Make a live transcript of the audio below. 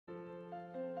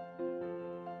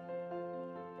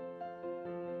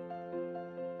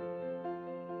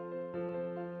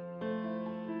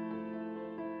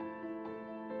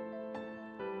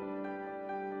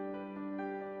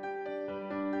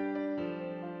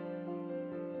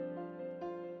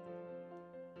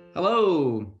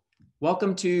Hello,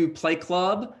 welcome to Play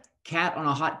Club, Cat on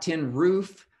a Hot Tin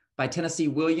Roof by Tennessee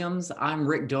Williams. I'm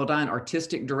Rick Dildine,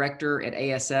 Artistic Director at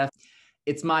ASF.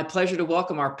 It's my pleasure to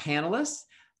welcome our panelists.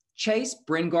 Chase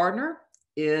Bringardner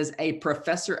is a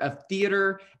professor of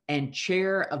theater and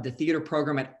chair of the theater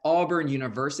program at Auburn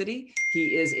University.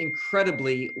 He is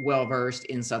incredibly well-versed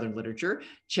in Southern literature.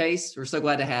 Chase, we're so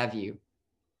glad to have you.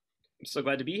 I'm so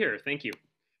glad to be here. Thank you.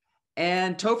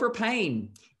 And Topher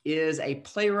Payne is a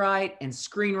playwright and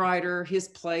screenwriter. His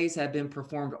plays have been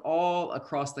performed all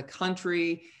across the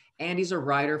country, and he's a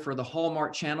writer for the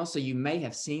Hallmark Channel, so you may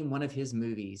have seen one of his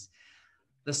movies.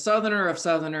 The Southerner of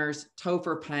Southerners,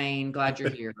 Topher Payne, glad you're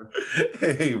here.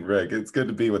 Hey, Rick, it's good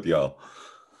to be with y'all.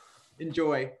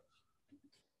 Enjoy.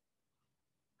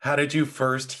 How did you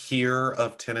first hear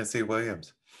of Tennessee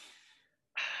Williams?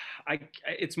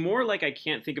 It's more like I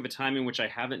can't think of a time in which I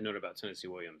haven't known about Tennessee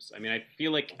Williams. I mean, I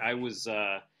feel like I was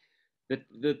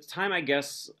the time I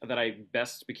guess that I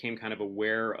best became kind of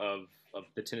aware of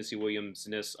the Tennessee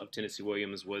Williamsness of Tennessee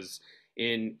Williams was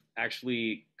in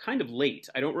actually kind of late.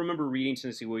 I don't remember reading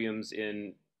Tennessee Williams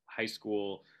in high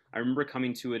school. I remember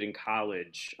coming to it in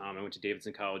college. I went to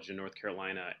Davidson College in North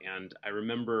Carolina, and I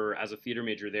remember as a theater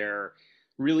major there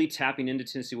really tapping into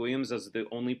Tennessee Williams as the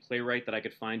only playwright that I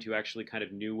could find who actually kind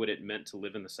of knew what it meant to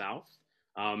live in the South.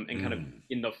 And kind of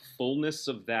in the fullness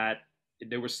of that,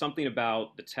 there was something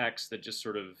about the text that just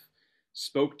sort of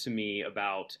spoke to me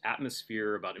about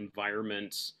atmosphere, about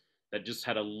environment, that just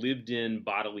had a lived in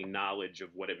bodily knowledge of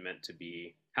what it meant to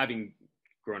be having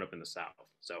grown up in the South.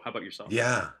 So, how about yourself?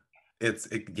 Yeah,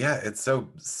 it's so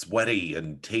sweaty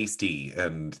and tasty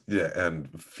and and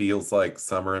feels like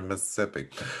summer in Mississippi.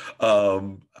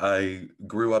 I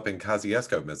grew up in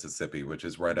Kosciuszko, Mississippi, which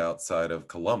is right outside of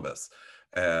Columbus.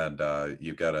 And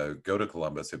you got to go to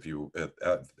Columbus if you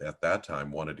at that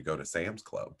time wanted to go to Sam's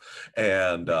Club,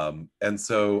 and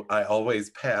so I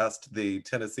always passed the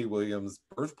Tennessee Williams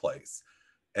birthplace,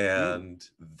 Mm. and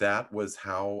that was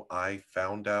how I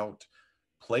found out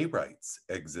playwrights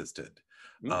existed.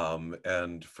 Mm.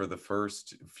 And for the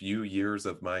first few years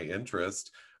of my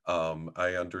interest,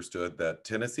 I understood that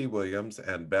Tennessee Williams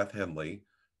and Beth Henley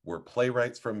were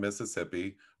playwrights from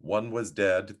Mississippi. One was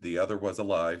dead, the other was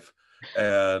alive.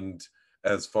 And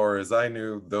as far as I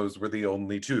knew, those were the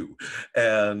only two.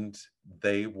 And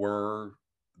they were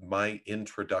my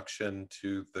introduction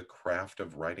to the craft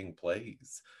of writing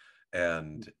plays.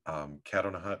 And Cat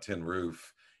on a Hot Tin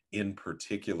Roof in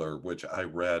particular, which I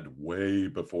read way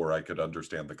before I could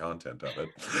understand the content of it,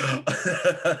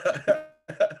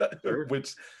 Sure.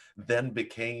 which then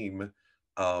became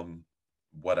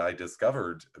what I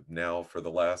discovered now for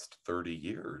the last 30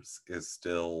 years is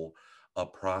still a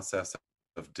process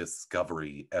of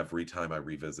discovery every time I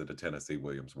revisit a Tennessee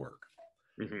Williams work,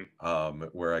 Hmm.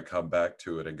 where I come back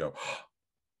to it and go,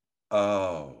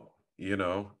 oh,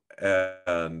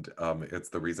 and it's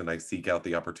the reason I seek out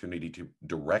the opportunity to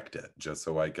direct it, just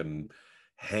so I can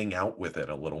hang out with it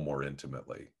a little more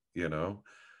intimately, Sure.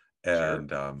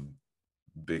 and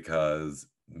because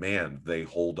man, they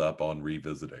hold up on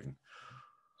revisiting.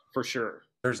 For sure.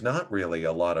 There's not really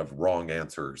a lot of wrong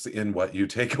answers in what you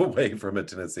take away from a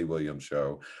Tennessee Williams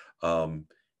show.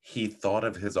 He thought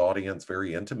of his audience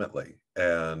very intimately,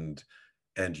 and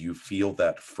you feel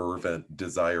that fervent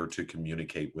desire to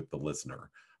communicate with the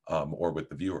listener, or with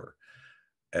the viewer,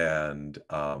 and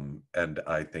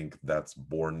I think that's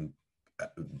born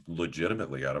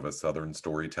legitimately out of a Southern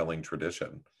storytelling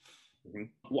tradition. Mhm.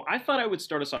 Well, I thought I would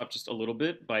start us off just a little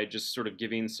bit by just sort of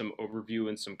giving some overview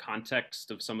and some context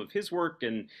of some of his work,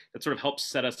 and that sort of helps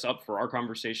set us up for our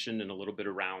conversation and a little bit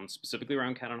around, specifically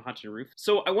around Cat on a Hot Tin Roof.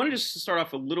 So I wanted just to start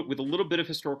off with a little bit of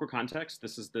historical context.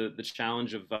 This is the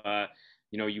challenge of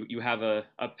you have a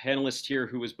panelist here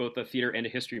who is both a theater and a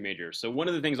history major. So one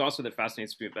of the things also that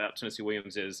fascinates me about Tennessee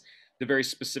Williams is the very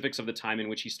specifics of the time in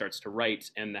which he starts to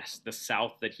write and the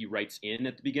South that he writes in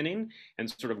at the beginning, and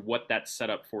sort of what that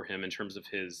set up for him in terms of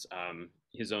his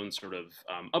own sort of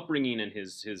upbringing and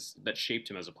his that shaped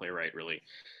him as a playwright, really.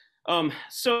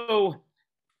 So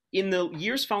in the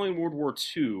years following World War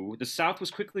II, the South was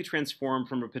quickly transformed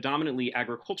from a predominantly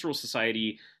agricultural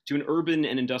society to an urban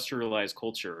and industrialized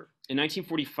culture. In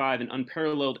 1945, an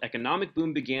unparalleled economic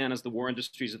boom began as the war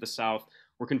industries of the South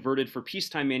were converted for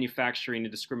peacetime manufacturing,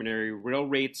 and discriminatory rail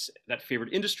rates that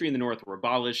favored industry in the North were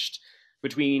abolished.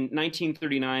 Between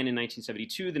 1939 and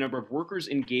 1972, the number of workers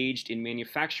engaged in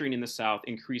manufacturing in the South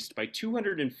increased by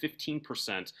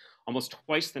 215%, almost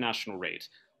twice the national rate,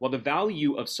 while the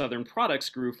value of Southern products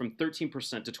grew from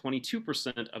 13% to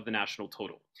 22% of the national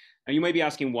total. Now, you might be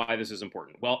asking why this is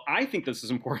important. Well, I think this is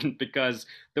important because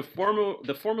the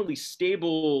formerly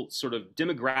stable sort of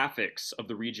demographics of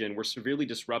the region were severely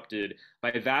disrupted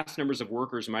by vast numbers of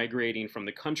workers migrating from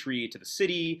the country to the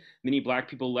city. Many Black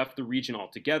people left the region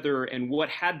altogether, and what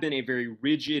had been a very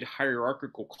rigid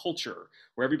hierarchical culture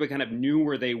where everybody kind of knew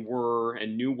where they were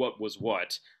and knew what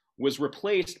was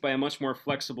replaced by a much more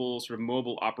flexible, sort of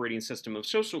mobile operating system of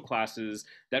social classes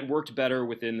that worked better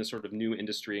within the sort of new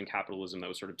industry and capitalism that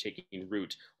was sort of taking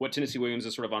root. What Tennessee Williams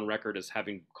is sort of on record as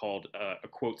having called a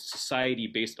quote, society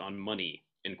based on money,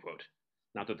 end quote.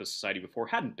 Not that the society before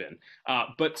hadn't been.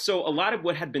 But so a lot of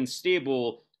what had been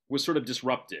stable was sort of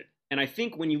disrupted. And I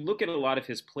think when you look at a lot of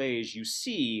his plays, you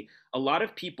see a lot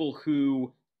of people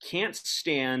who can't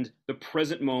stand the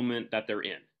present moment that they're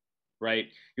in, right?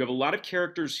 You have a lot of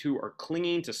characters who are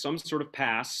clinging to some sort of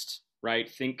past, right?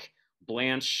 Think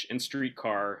Blanche in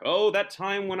Streetcar. Oh, that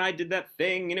time when I did that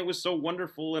thing and it was so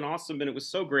wonderful and awesome and it was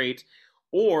so great.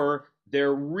 Or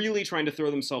they're really trying to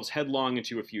throw themselves headlong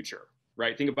into a future,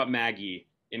 right? Think about Maggie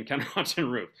in Count on Hudson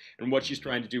Roof. And what she's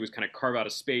trying to do is kind of carve out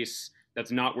a space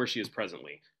that's not where she is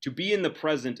presently. To be in the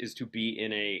present is to be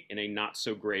in a not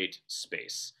so great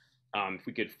space. If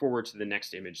we could forward to the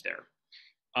next image there.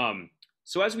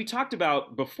 So as we talked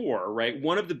about before, right,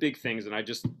 one of the big things, and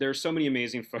there's so many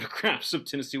amazing photographs of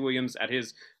Tennessee Williams at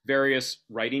his various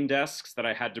writing desks that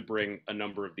I had to bring a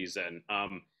number of these in.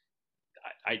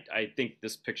 I think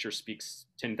this picture speaks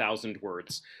 10,000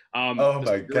 words. Oh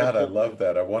my God, I love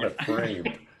that. I want it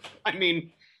framed. I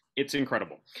mean, it's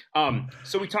incredible.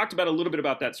 So we talked about a little bit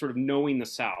about that sort of knowing the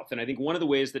South. And I think one of the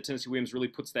ways that Tennessee Williams really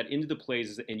puts that into the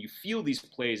plays and you feel these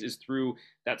plays is through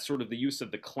that sort of the use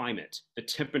of the climate, the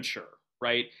temperature,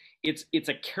 right? It's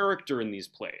a character in these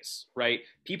plays, right?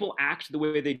 People act the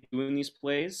way they do in these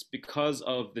plays because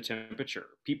of the temperature.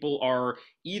 People are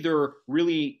either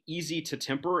really easy to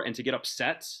temper and to get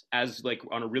upset, as like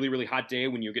on a really, really hot day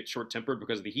when you get short-tempered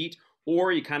because of the heat,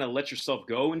 or you kind of let yourself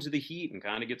go into the heat and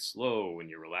kind of get slow and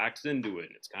you relax into it.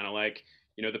 And it's kind of like,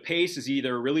 you know, the pace is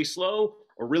either really slow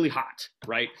or really hot,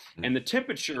 right? And the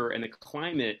temperature and the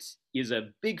climate is a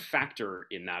big factor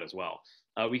in that as well.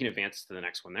 We can advance to the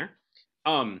next one there.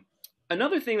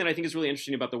 Another thing that I think is really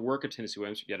interesting about the work of Tennessee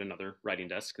Williams, yet another writing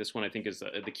desk. This one I think is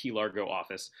the Key Largo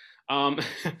office,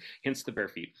 hence the bare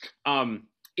feet,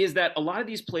 is that a lot of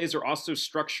these plays are also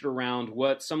structured around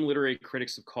what some literary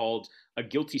critics have called a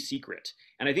guilty secret.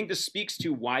 And I think this speaks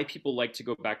to why people like to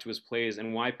go back to his plays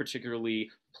and why particularly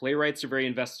playwrights are very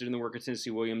invested in the work of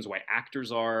Tennessee Williams, why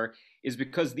actors are, is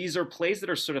because these are plays that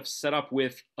are sort of set up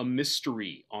with a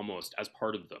mystery almost as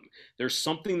part of them. There's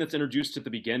something that's introduced at the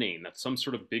beginning, that's some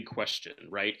sort of big question,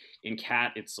 right? In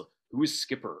Cat, it's who is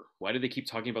Skipper? Why do they keep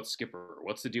talking about Skipper?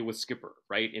 What's the deal with Skipper,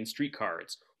 right? In Streetcar,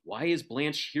 it's why is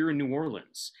Blanche here in New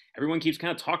Orleans? Everyone keeps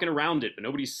kind of talking around it, but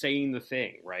nobody's saying the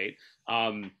thing, right?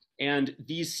 And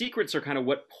these secrets are kind of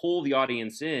what pull the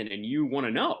audience in, and you want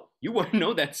to know. You want to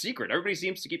know that secret. Everybody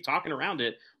seems to keep talking around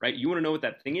it, right? You want to know what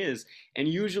that thing is. And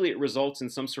usually it results in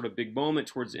some sort of big moment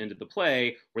towards the end of the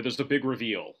play where there's a big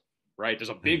reveal, right? There's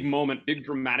a big moment, big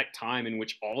dramatic time in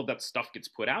which all of that stuff gets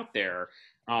put out there.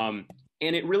 And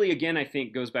it really, again, I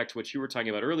think goes back to what you were talking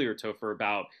about earlier, Topher,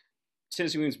 about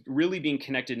Tennessee Williams really being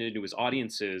connected into his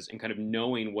audiences and kind of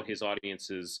knowing what his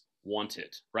audiences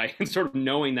wanted, right? And sort of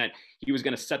knowing that he was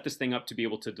going to set this thing up to be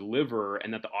able to deliver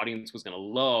and that the audience was going to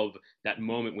love that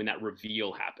moment when that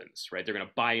reveal happens, right? They're going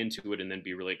to buy into it and then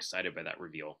be really excited by that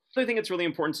reveal. The other thing that's really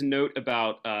important to note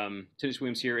about Tennessee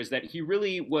Williams here is that he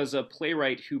really was a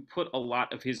playwright who put a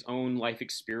lot of his own life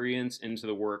experience into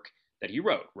the work that he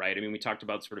wrote, right? I mean, we talked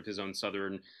about sort of his own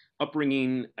Southern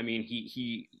upbringing. I mean,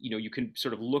 he, you know, you can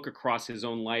sort of look across his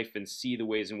own life and see the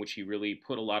ways in which he really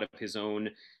put a lot of his own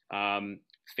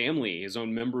family, his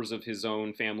own members of his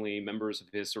own family, members of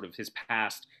his sort of his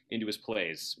past into his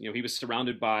plays. You know, he was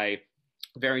surrounded by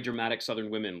very dramatic Southern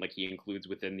women, like he includes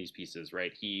within these pieces,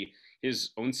 right? His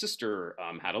own sister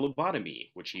had a lobotomy,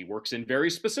 which he works in very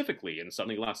specifically in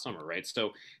Suddenly Last Summer, right?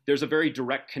 So there's a very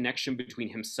direct connection between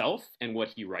himself and what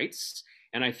he writes.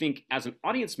 And I think as an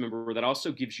audience member, that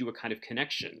also gives you a kind of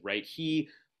connection, right? He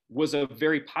was a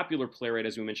very popular playwright,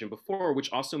 as we mentioned before,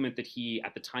 which also meant that he,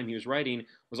 at the time he was writing,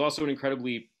 was also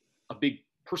a big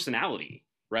personality,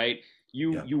 right?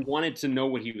 You wanted to know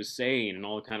what he was saying and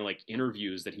all the kind of like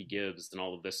interviews that he gives and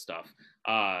all of this stuff,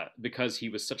 because he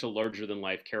was such a larger than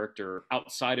life character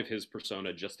outside of his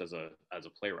persona, just as a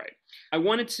playwright. I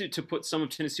wanted to put some of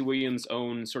Tennessee Williams'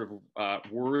 own sort of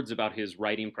words about his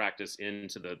writing practice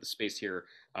into the space here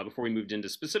before we moved into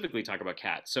specifically talk about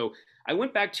Cat. So I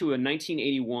went back to a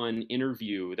 1981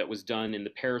 interview that was done in the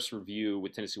Paris Review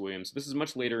with Tennessee Williams. This is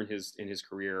much later in his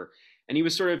career. And he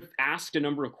was sort of asked a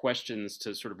number of questions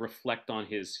to sort of reflect on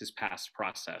his past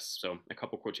process. So a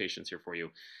couple quotations here for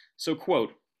you. So,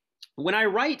 quote, "When I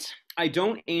write, I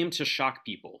don't aim to shock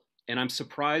people, and I'm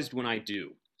surprised when I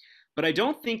do. But I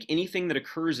don't think anything that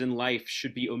occurs in life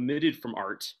should be omitted from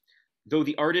art, though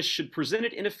the artist should present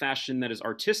it in a fashion that is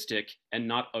artistic and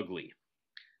not ugly.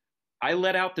 I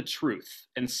let out the truth,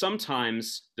 and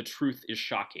sometimes the truth is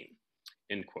shocking,"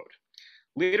 end quote.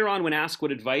 Later on, when asked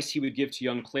what advice he would give to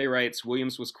young playwrights,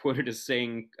 Williams was quoted as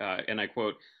saying, and I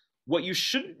quote, "What you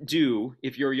shouldn't do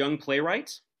if you're a young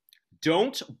playwright,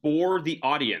 don't bore the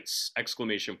audience,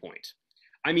 exclamation point.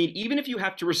 I mean, even if you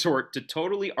have to resort to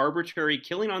totally arbitrary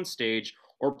killing on stage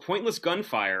or pointless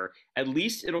gunfire, at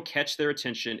least it'll catch their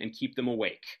attention and keep them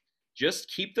awake. Just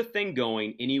keep the thing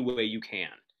going any way you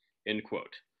can," end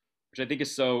quote. Which I think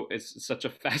is it's such a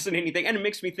fascinating thing. And it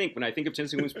makes me think, when I think of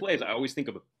Tennessee Williams plays, I always think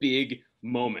of big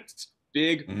moments,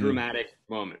 big dramatic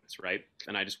moments, right?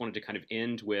 And I just wanted to kind of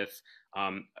end with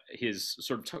his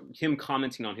sort of him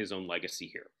commenting on his own legacy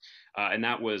here. And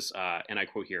that was, and I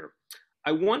quote here,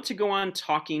 "I want to go on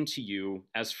talking to you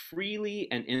as freely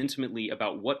and intimately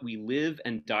about what we live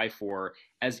and die for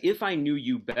as if I knew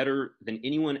you better than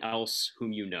anyone else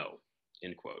whom you know,"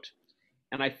 end quote.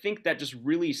 And I think that just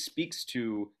really speaks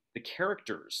to the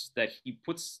characters that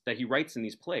he writes in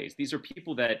these plays. These are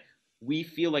people that we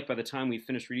feel like by the time we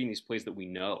finish reading these plays that we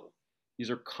know. These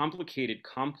are complicated,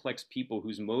 complex people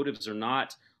whose motives are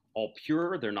not all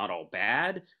pure, they're not all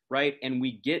bad, right? And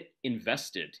we get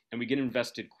invested, and we get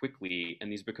invested quickly, and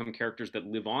these become characters that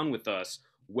live on with us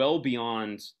well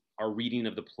beyond our reading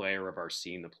of the play or of our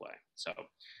seeing the play. So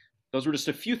those were just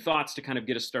a few thoughts to kind of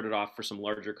get us started off for some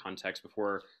larger context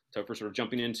before Topher sort of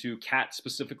jumping into Cat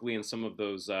specifically and some of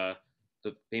those the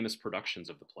famous productions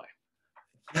of the play.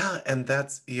 Yeah, and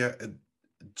that's,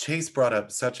 Chase brought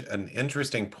up such an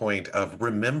interesting point of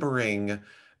remembering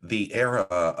the era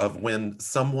of when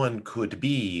someone could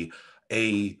be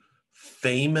a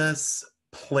famous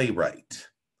playwright.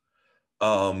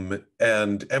 And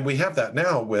we have that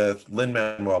now with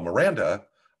Lin-Manuel Miranda,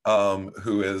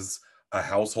 who is a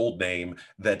household name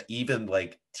that even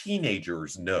like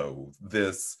teenagers know,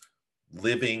 this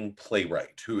living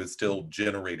playwright who is still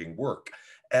generating work.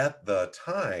 At the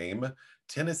time,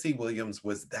 Tennessee Williams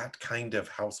was that kind of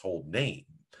household name.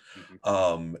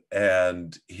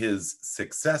 And his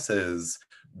successes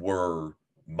were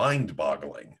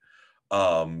mind-boggling.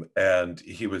 And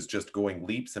he was just going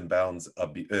leaps and bounds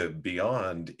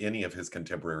beyond any of his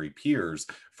contemporary peers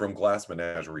from Glass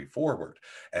Menagerie forward.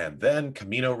 And then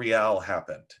Camino Real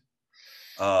happened.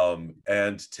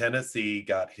 And Tennessee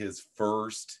got his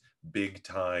first big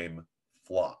time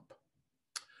flop.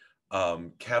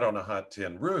 Cat on a Hot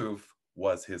Tin Roof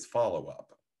was his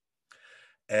follow-up.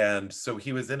 And so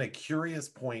he was in a curious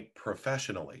point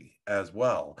professionally as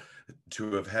well,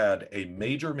 to have had a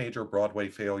major, major Broadway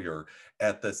failure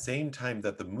at the same time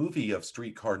that the movie of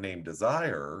Streetcar Named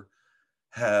Desire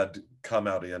had come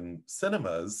out in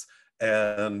cinemas,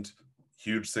 and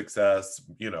huge success,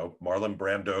 Marlon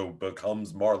Brando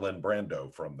becomes Marlon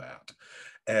Brando from that.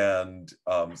 And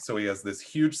so he has this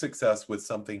huge success with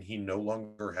something he no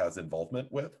longer has involvement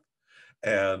with.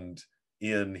 And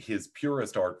in his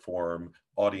purest art form,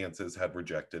 audiences had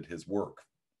rejected his work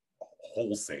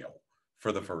wholesale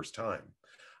for the first time.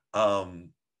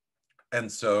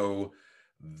 And so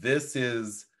this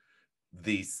is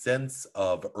the sense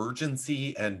of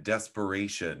urgency and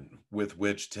desperation with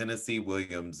which Tennessee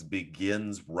Williams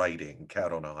begins writing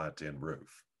Cat on a Hot Tin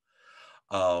Roof.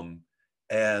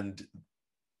 And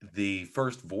the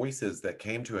first voices that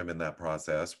came to him in that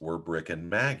process were Brick and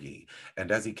Maggie.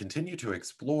 And as he continued to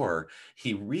explore,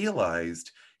 he realized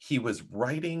he was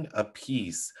writing a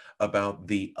piece about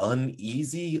the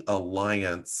uneasy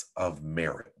alliance of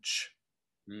marriage.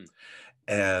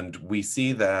 And we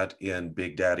see that in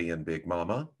Big Daddy and Big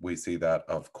Mama. We see that,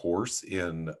 of course,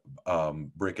 in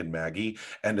Brick and Maggie,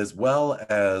 and as well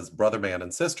as Brother Man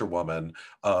and Sister Woman,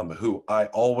 who I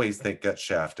always think get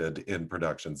shafted in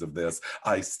productions of this.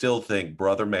 I still think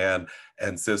Brother Man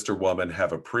and Sister Woman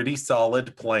have a pretty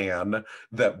solid plan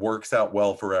that works out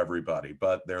well for everybody,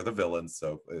 but they're the villains,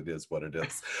 so it is what it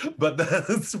is. But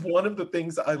that's one of the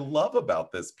things I love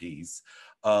about this piece,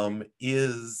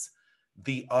 is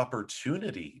the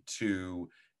opportunity to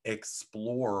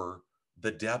explore the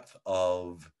depth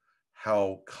of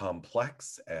how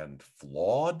complex and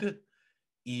flawed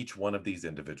each one of these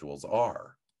individuals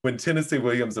are. When Tennessee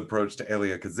Williams approached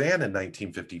Elia Kazan in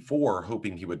 1954,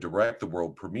 hoping he would direct the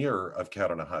world premiere of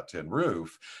Cat on a Hot Tin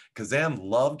Roof, Kazan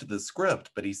loved the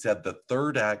script, but he said the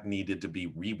third act needed to be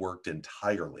reworked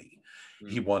entirely.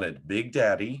 He wanted Big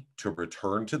Daddy to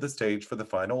return to the stage for the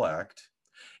final act.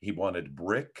 He wanted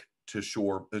Brick to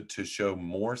show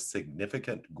more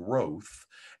significant growth.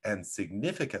 And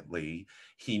significantly,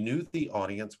 he knew the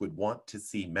audience would want to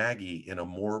see Maggie in a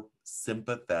more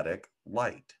sympathetic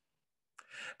light.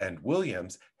 And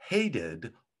Williams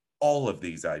hated all of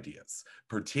these ideas,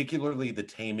 particularly the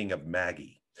taming of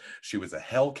Maggie. She was a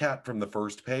hellcat from the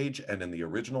first page, and in the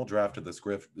original draft of the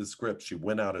script, she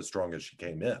went out as strong as she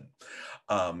came in.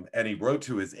 And he wrote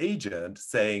to his agent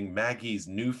saying Maggie's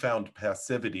newfound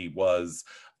passivity was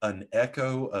an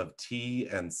echo of tea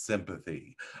and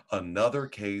sympathy, another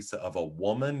case of a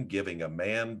woman giving a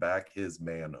man back his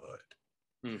manhood.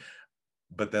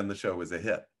 But then the show was a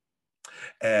hit.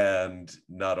 And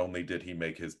not only did he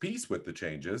make his peace with the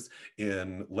changes,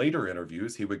 in later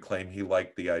interviews, he would claim he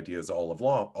liked the ideas all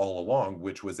along,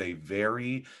 which was a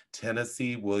very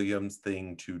Tennessee Williams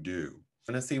thing to do.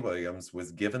 Tennessee Williams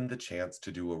was given the chance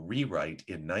to do a rewrite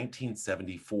in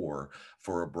 1974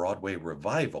 for a Broadway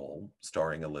revival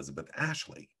starring Elizabeth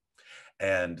Ashley.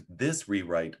 And this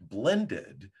rewrite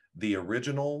blended the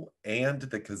original and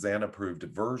the Kazan-approved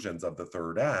versions of the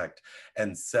third act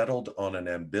and settled on an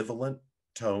ambivalent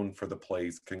tone for the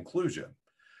play's conclusion.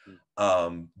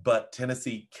 But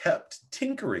Tennessee kept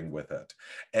tinkering with it.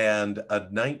 And a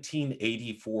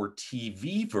 1984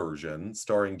 TV version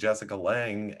starring Jessica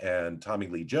Lange and Tommy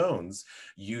Lee Jones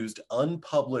used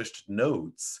unpublished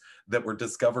notes that were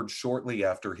discovered shortly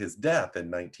after his death in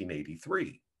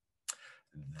 1983.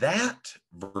 That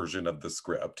version of the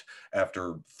script,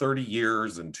 after 30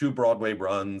 years and 2 Broadway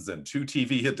runs and 2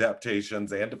 TV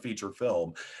adaptations and a feature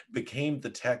film, became the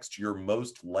text you're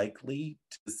most likely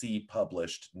to see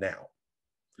published now.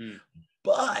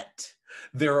 But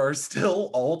there are still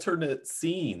alternate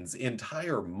scenes,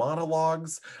 entire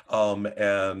monologues,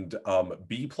 and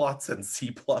B plots and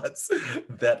C plots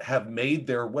that have made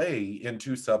their way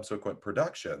into subsequent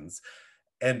productions.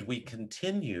 And we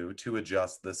continue to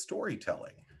adjust the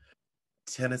storytelling.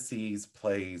 Tennessee's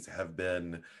plays have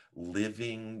been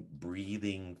living,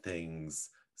 breathing things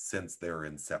since their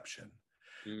inception.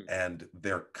 And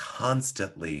they're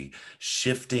constantly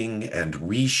shifting and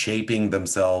reshaping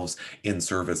themselves in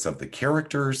service of the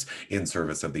characters, in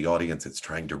service of the audience it's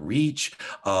trying to reach,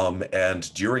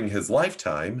 and during his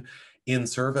lifetime, in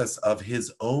service of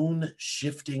his own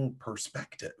shifting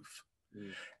perspective.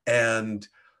 And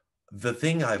the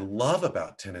thing I love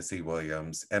about Tennessee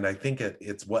Williams, and I think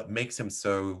it's what makes him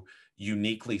so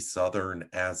uniquely Southern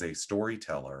as a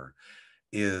storyteller,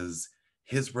 is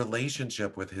his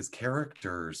relationship with his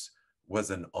characters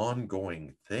was an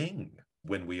ongoing thing.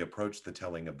 When we approach the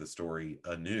telling of the story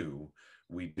anew,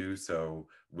 we do so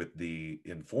with the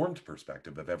informed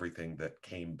perspective of everything that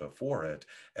came before it,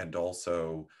 and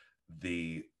also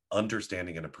the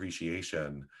understanding and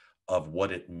appreciation of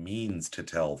what it means to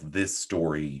tell this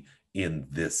story in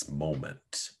this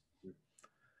moment. And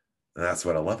that's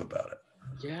what I love about it.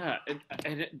 Yeah,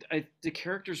 the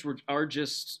characters are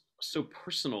just so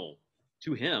personal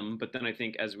to him, but then I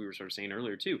think, as we were sort of saying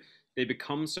earlier too, they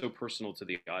become so personal to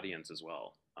the audience as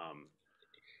well.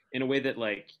 In a way that,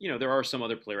 like, there are some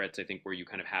other playwrights, I think, where you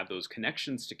kind of have those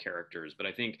connections to characters, but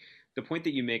I think the point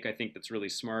that you make, I think, that's really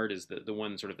smart is the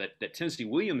one sort of that Tennessee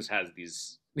Williams has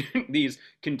these these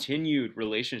continued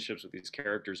relationships with these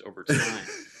characters over time.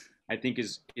 I think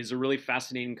is a really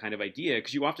fascinating kind of idea,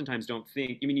 because you oftentimes don't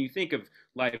think, you think of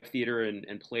live theater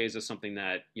and plays as something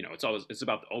that, it's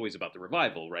always about the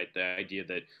revival, right? The idea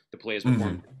that the play is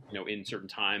performed, in certain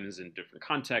times and different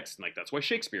contexts. And like, that's why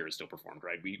Shakespeare is still performed,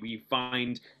 right? We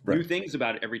find new things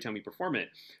about it every time we perform it.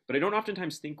 But I don't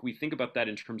oftentimes think we think about that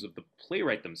in terms of the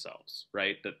playwright themselves,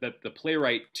 right? That the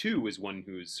playwright too is one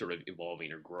who's sort of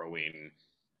evolving or growing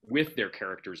with their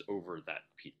characters over that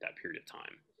period of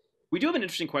time. We do have an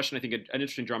interesting question, I think, an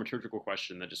interesting dramaturgical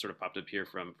question that just sort of popped up here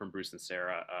from Bruce and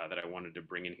Sarah that I wanted to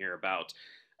bring in here about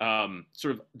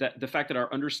sort of the fact that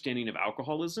our understanding of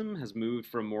alcoholism has moved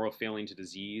from moral failing to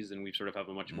disease, and we sort of have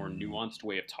a much more nuanced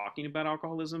way of talking about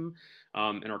alcoholism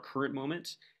in our current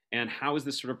moment. And how has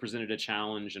this sort of presented a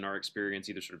challenge in our experience,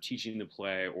 either sort of teaching the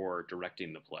play or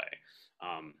directing the play?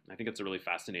 I think it's a really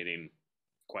fascinating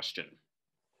question.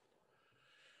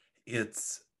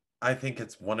 I think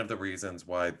it's one of the reasons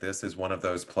why this is one of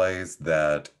those plays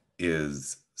that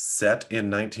is set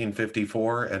in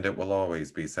 1954, and it will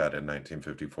always be set in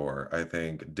 1954. I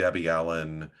think Debbie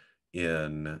Allen,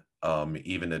 in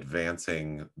even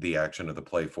advancing the action of the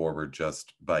play forward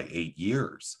just by 8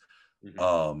 years,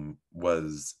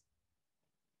 was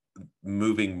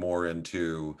moving more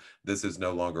into, this is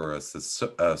no longer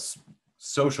a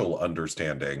social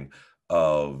understanding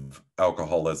of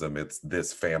alcoholism. It's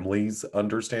this family's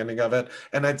understanding of it.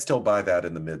 And I'd still buy that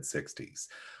in the mid 60s.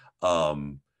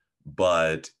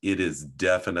 But it is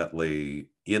definitely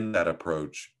in that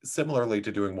approach, similarly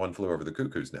to doing One Flew Over the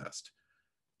Cuckoo's Nest.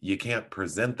 You can't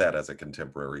present that as a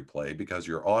contemporary play because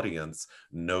your audience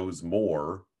knows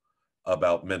more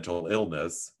about mental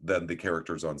illness than the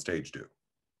characters on stage do.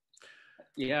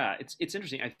 Yeah, it's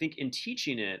interesting. I think in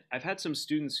teaching it, I've had some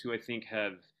students who I think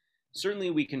have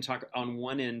certainly we can talk on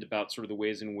one end about sort of the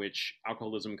ways in which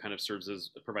alcoholism kind of serves as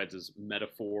provides as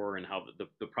metaphor and how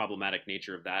the problematic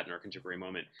nature of that in our contemporary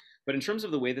moment. But in terms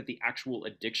of the way that the actual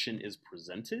addiction is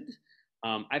presented,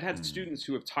 I've had Mm. students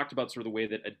who have talked about sort of the way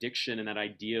that addiction and that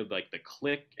idea of like the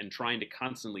click and trying to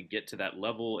constantly get to that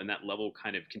level and that level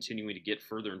kind of continuing to get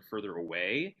further and further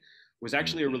away was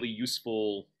actually a Mhm. really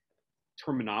useful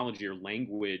terminology or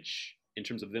language in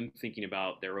terms of them thinking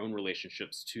about their own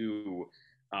relationships to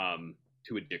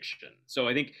addiction. So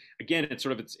I think again, it's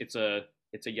sort of it's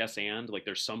a yes and like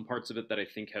there's some parts of it that I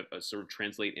think have sort of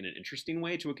translate in an interesting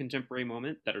way to a contemporary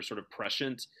moment that are sort of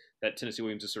prescient that Tennessee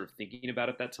Williams is sort of thinking about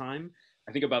at that time.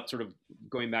 I think about sort of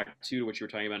going back to what you were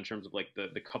talking about in terms of like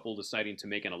the couple deciding to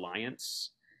make an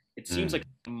alliance. It seems like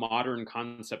Mm. a modern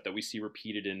concept that we see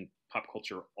repeated in pop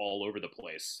culture all over the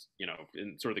place, you know,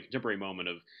 in sort of the contemporary moment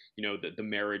of, you know, the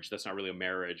marriage that's not really a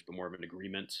marriage, but more of an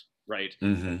agreement, right?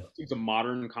 Mhm. It's a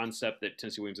modern concept that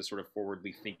Tennessee Williams is sort of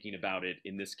forwardly thinking about it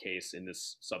in this case, in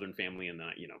this Southern family in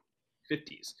the, you know,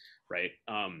 50s, right?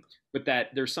 But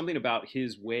that there's something about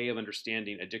his way of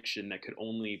understanding addiction that could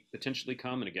only potentially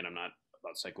come, and again, I'm not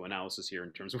about psychoanalysis here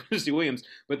in terms of Tennessee Williams,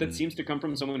 but that seems to Mhm. come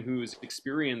from someone who's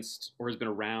experienced or has been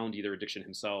around either addiction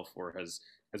himself or has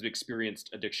experienced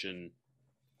addiction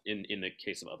in the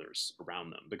case of others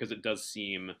around them, because it does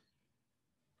seem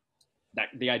that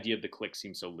the idea of the clique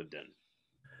seems so lived in.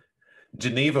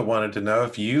 Geneva wanted to know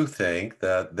if you think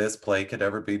that this play could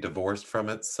ever be divorced from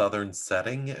its Southern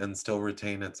setting and still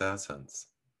retain its essence.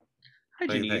 Hi,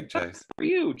 What do you Geneva. think, How Chase? are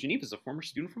you? Geneva's a former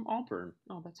student from Auburn.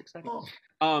 Oh, that's exciting.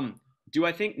 Oh. Do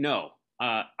I think no?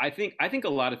 I think a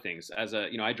lot of things. As a,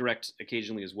 you know, I direct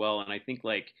occasionally as well, and I think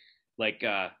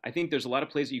I think there's a lot of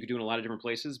plays that you could do in a lot of different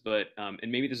places, but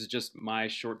and maybe this is just my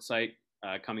short sight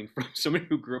coming from someone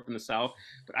who grew up in the South,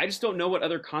 but I just don't know what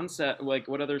other concept, like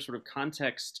what other sort of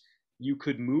context you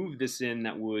could move this in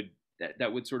that would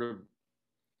sort of.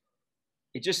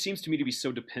 It just seems to me to be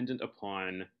so dependent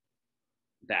upon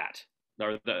that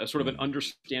or the sort of an Mm.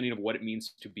 understanding of what it means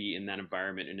to be in that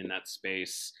environment and in that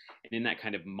space and in that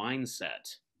kind of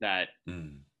mindset that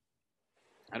Mm.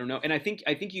 I don't know. And I think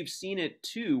you've seen it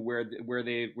too where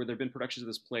there've been productions of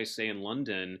this play, say in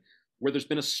London, where there's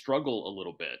been a struggle a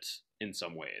little bit in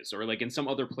some ways, or like in some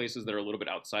other places that are a little bit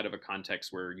outside of a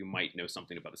context where you might know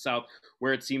something about the South,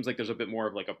 where it seems like there's a bit more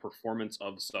of like a performance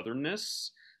of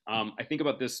Southernness. I think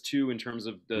about this too in terms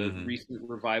of the Mhm. recent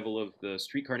revival of the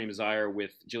Streetcar Named Desire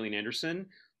with Gillian Anderson,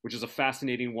 which is a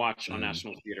fascinating watch on Mm.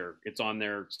 National Theater. It's on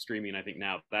their streaming, I think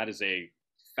now. That is a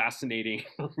fascinating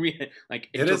like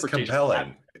It is interpretation of that.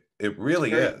 compelling. It It's really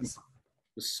very is.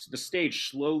 the stage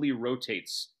slowly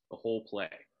rotates the whole play.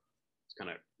 It's kind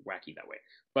of wacky that way.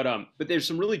 But there's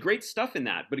some really great stuff in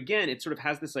that. But again, it sort of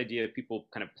has this idea of people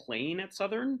kind of playing at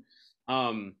Southern.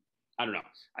 Um, I don't know.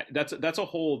 That's a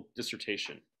whole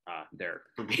dissertation there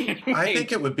for me. I Anyway.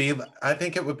 think it would be I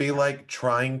think it would be like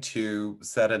trying to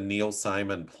set a Neil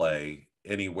Simon play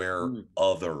anywhere Mm,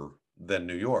 other than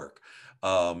New York.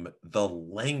 The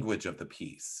language of the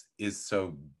piece is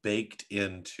so baked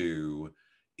into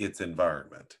its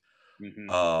environment.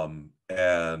 mhm.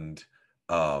 And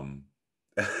um,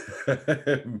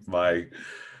 my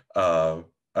uh,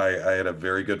 I had a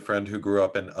very good friend who grew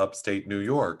up in upstate New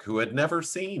York who had never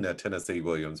seen a Tennessee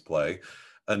Williams play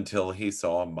until he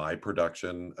saw my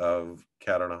production of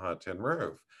Cat on a Hot Tin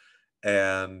Roof,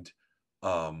 and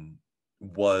um,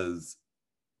 was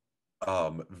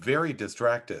very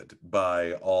distracted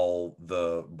by all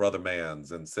the brother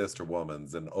mans and sister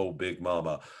womans and oh big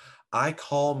mama. I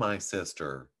call my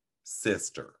sister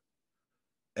sister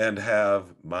and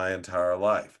have my entire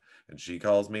life, and she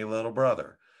calls me little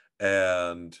brother,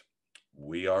 and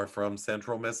we are from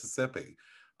central Mississippi.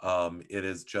 It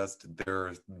is just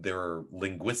there are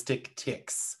linguistic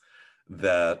ticks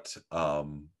that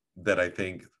that I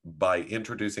think by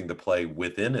introducing the play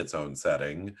within its own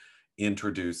setting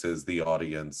introduces the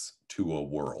audience to a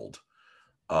world,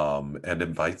 and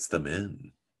invites them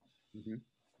in. Mhm.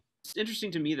 It's interesting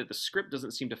to me that the script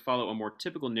doesn't seem to follow a more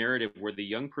typical narrative where the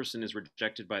young person is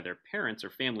rejected by their parents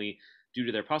or family due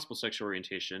to their possible sexual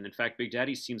orientation. In fact, Big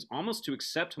Daddy seems almost to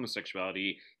accept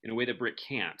homosexuality in a way that Brick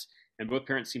can't, and both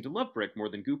parents seem to love Brick more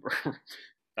than Gooper.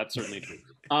 That's certainly true.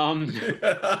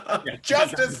 Yeah,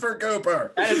 Justice for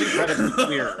Cooper. that is incredibly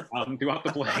clear throughout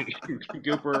the play.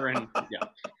 Gooper and yeah,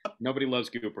 nobody loves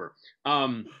Gooper.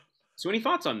 So any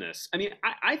thoughts on this? I mean,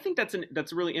 I think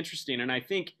that's really interesting, and I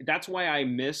think that's why I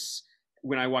miss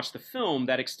when I watch the film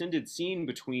that extended scene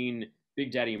between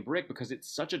Big Daddy and Brick, because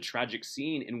it's such a tragic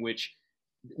scene in which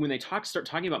when they start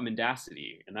talking about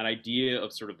mendacity and that idea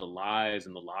of sort of the lies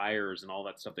and the liars and all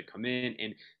that stuff that come in,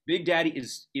 and Big Daddy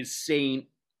is saying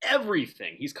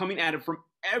everything. He's coming at it from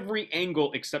every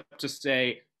angle except to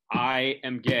say, I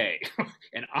am gay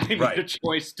and I made a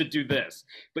choice to do this.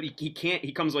 But he can't,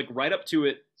 he comes like right up to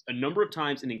it a number of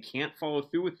times and then can't follow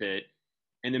through with it.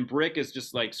 And then Brick is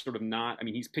just like sort of not, I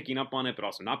mean, he's picking up on it, but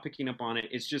also not picking up on it.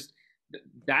 It's just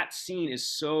that scene is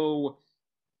so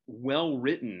well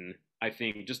written, I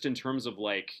think, just in terms of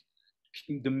like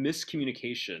the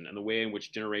miscommunication and the way in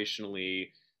which generationally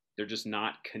they're just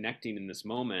not connecting in this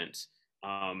moment.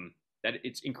 That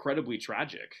it's incredibly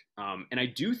tragic. And I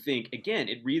do think, again,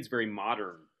 it reads very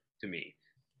modern to me.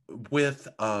 With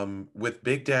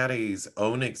Big Daddy's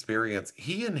own experience,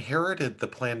 he inherited the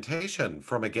plantation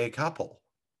from a gay couple.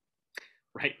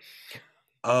 Right.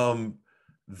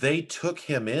 They took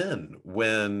him in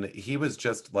when he was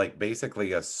just like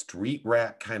basically a street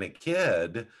rat kind of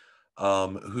kid,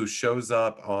 who shows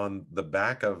up on the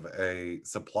back of a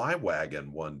supply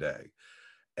wagon one day.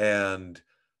 And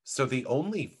so the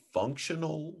only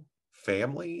functional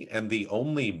family and the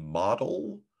only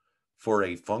model for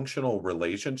a functional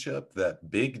relationship that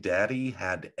Big Daddy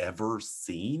had ever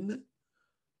seen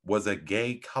was a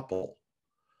gay couple,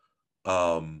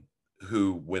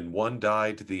 who, when one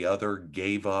died, the other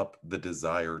gave up the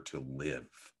desire to live.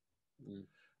 Mm.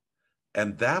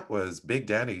 And that was Big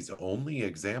Daddy's only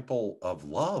example of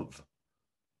love,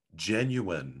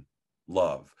 genuine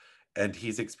love. And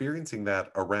he's experiencing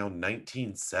that around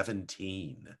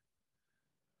 1917.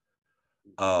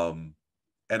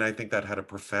 And I think that had a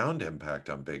profound impact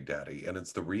on Big Daddy. And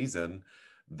it's the reason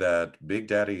that Big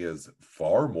Daddy is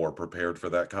far more prepared for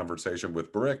that conversation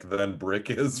with Brick than Brick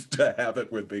is to have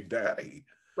it with Big Daddy.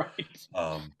 Right.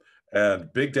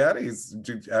 And Big Daddy's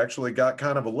actually got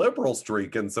kind of a liberal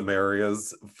streak in some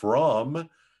areas from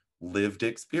lived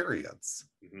experience.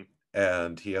 Mm-hmm.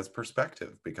 And he has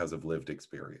perspective because of lived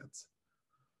experience.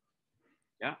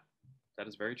 Yeah, that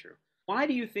is very true. Why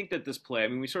do you think that this play, I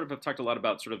mean, we sort of have talked a lot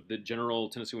about sort of the general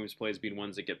Tennessee Williams plays being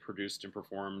ones that get produced and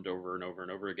performed over and over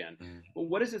and over again. Mm. But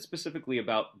what is it specifically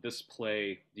about this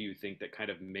play, do you think, that kind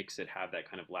of makes it have that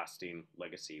kind of lasting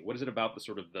legacy? What is it about the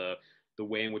sort of the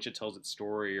way in which it tells its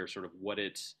story, or sort of what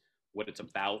it's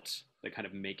about, that kind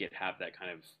of make it have that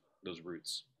kind of those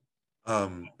roots?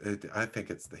 I think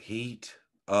it's the heat.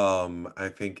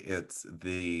 I think it's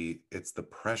the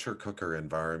pressure cooker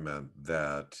environment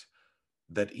that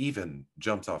even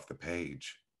jumps off the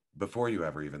page before you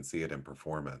ever even see it in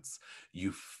performance.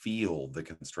 You feel the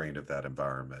constraint of that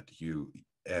environment.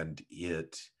 It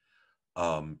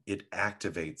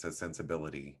activates a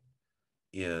sensibility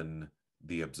in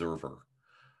the observer,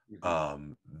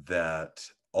 mm-hmm. That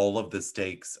all of the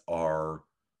stakes are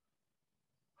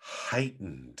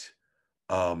heightened.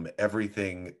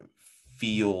 Everything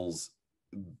feels,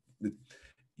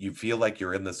 you feel like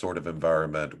you're in the sort of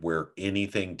environment where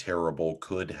anything terrible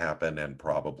could happen and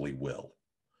probably will.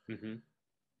 Mm-hmm.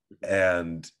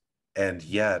 And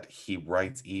yet he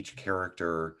writes each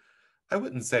character, I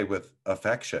wouldn't say with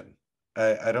affection.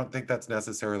 I don't think that's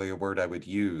necessarily a word I would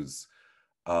use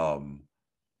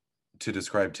to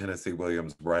describe Tennessee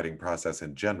Williams' writing process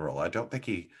in general. I don't think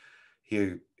he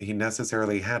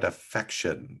necessarily had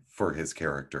affection for his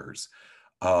characters,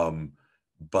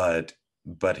 but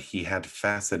he had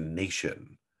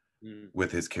fascination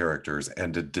with his characters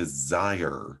and a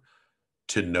desire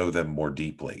to know them more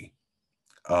deeply,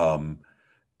 and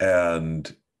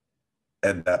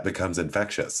that becomes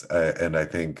infectious. And I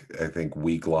think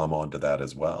we glom onto that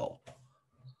as well.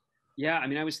 Yeah, I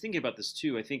mean, I was thinking about this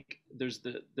too. I think there's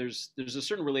a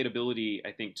certain relatability,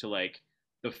 I think, to like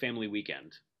the family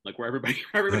weekend, like where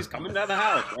everybody's coming to the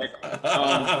house,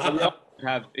 right? We all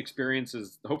have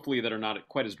experiences, hopefully, that are not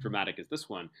quite as dramatic as this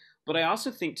one. But I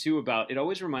also think too about, it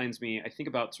always reminds me, I think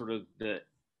about sort of the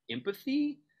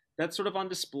empathy that's sort of on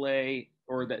display,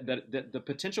 or that the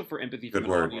potential for empathy from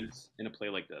an audience in a play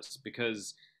like this,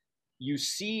 because you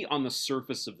see on the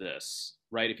surface of this,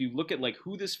 right? If you look at like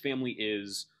who this family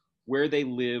is, where they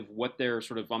live, what they're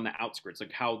sort of on the outskirts,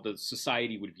 like how the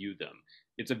society would view them.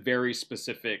 It's a very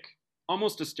specific,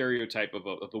 almost a stereotype of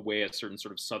the way a certain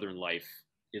sort of Southern life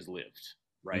is lived,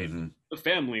 right? Mm-hmm. The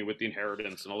family with the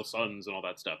inheritance and all the sons and all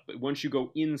that stuff. But once you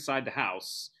go inside the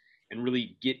house and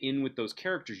really get in with those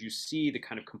characters, you see the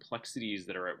kind of complexities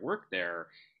that are at work there,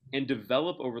 and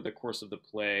develop over the course of the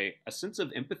play a sense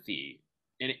of empathy,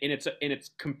 and it's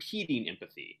competing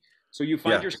empathy. So you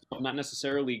find yourself not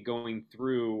necessarily going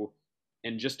through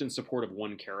and just in support of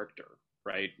one character,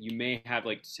 right? You may have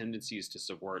like tendencies to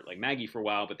support like Maggie for a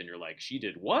while, but then you're like, she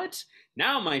did what?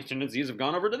 Now my tendencies have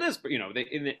gone over to this, but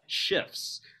and it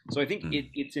shifts. So I think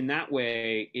it's in that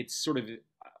way, it's sort of,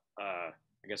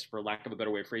 I guess for lack of a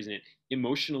better way of phrasing it,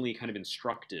 emotionally kind of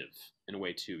instructive in a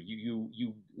way too.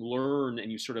 You learn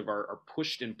and you sort of are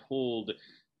pushed and pulled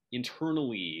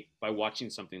internally by watching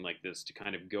something like this to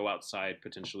kind of go outside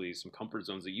potentially some comfort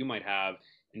zones that you might have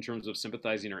in terms of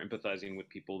sympathizing or empathizing with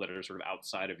people that are sort of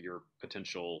outside of your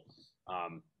potential,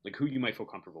 like who you might feel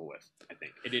comfortable with. I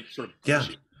think it sort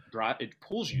of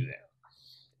pulls you there.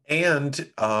 And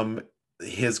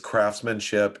his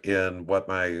craftsmanship in what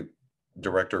my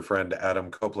director friend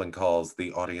Adam Copeland calls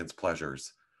the audience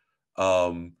pleasures.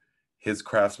 His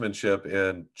craftsmanship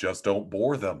in just don't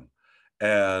bore them.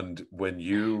 And when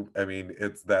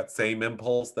it's that same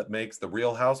impulse that makes the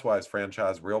Real Housewives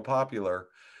franchise real popular,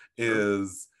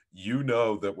 is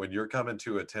that when you're coming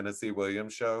to a Tennessee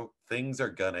Williams show, things are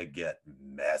gonna get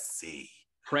messy.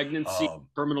 Pregnancy,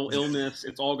 terminal illness,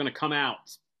 it's all gonna come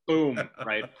out. Boom,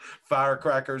 right?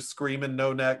 Firecrackers, screaming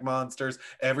no-neck monsters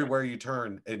everywhere you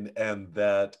turn, and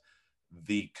that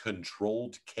the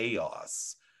controlled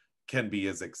chaos can be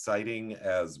as exciting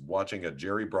as watching a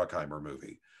Jerry Bruckheimer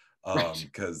movie.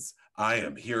 Because I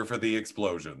am here for the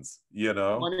explosions,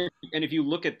 And if you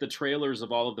look at the trailers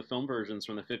of all of the film versions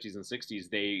from the 50s and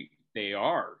 60s, they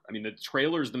are. I mean, the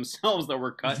trailers themselves that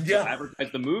were cut to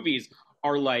advertise the movies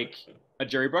are like a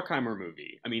Jerry Bruckheimer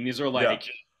movie. I mean, these are like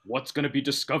what's going to be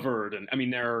discovered, and I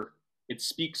mean, it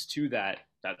speaks to that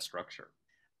structure.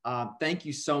 Thank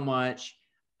you so much,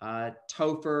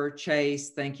 Topher, Chase.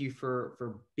 Thank you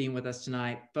for being with us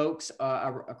tonight, folks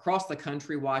across the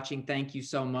country watching. Thank you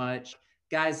so much,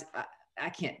 guys. I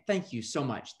can't thank you so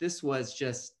much. This was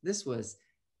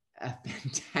a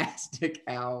fantastic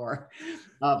hour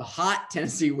of hot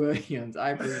Tennessee Williams.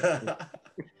 I appreciate it.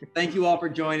 Thank you all for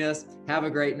joining us. Have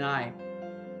a great night.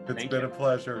 It's been a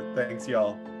pleasure. Thanks,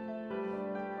 y'all.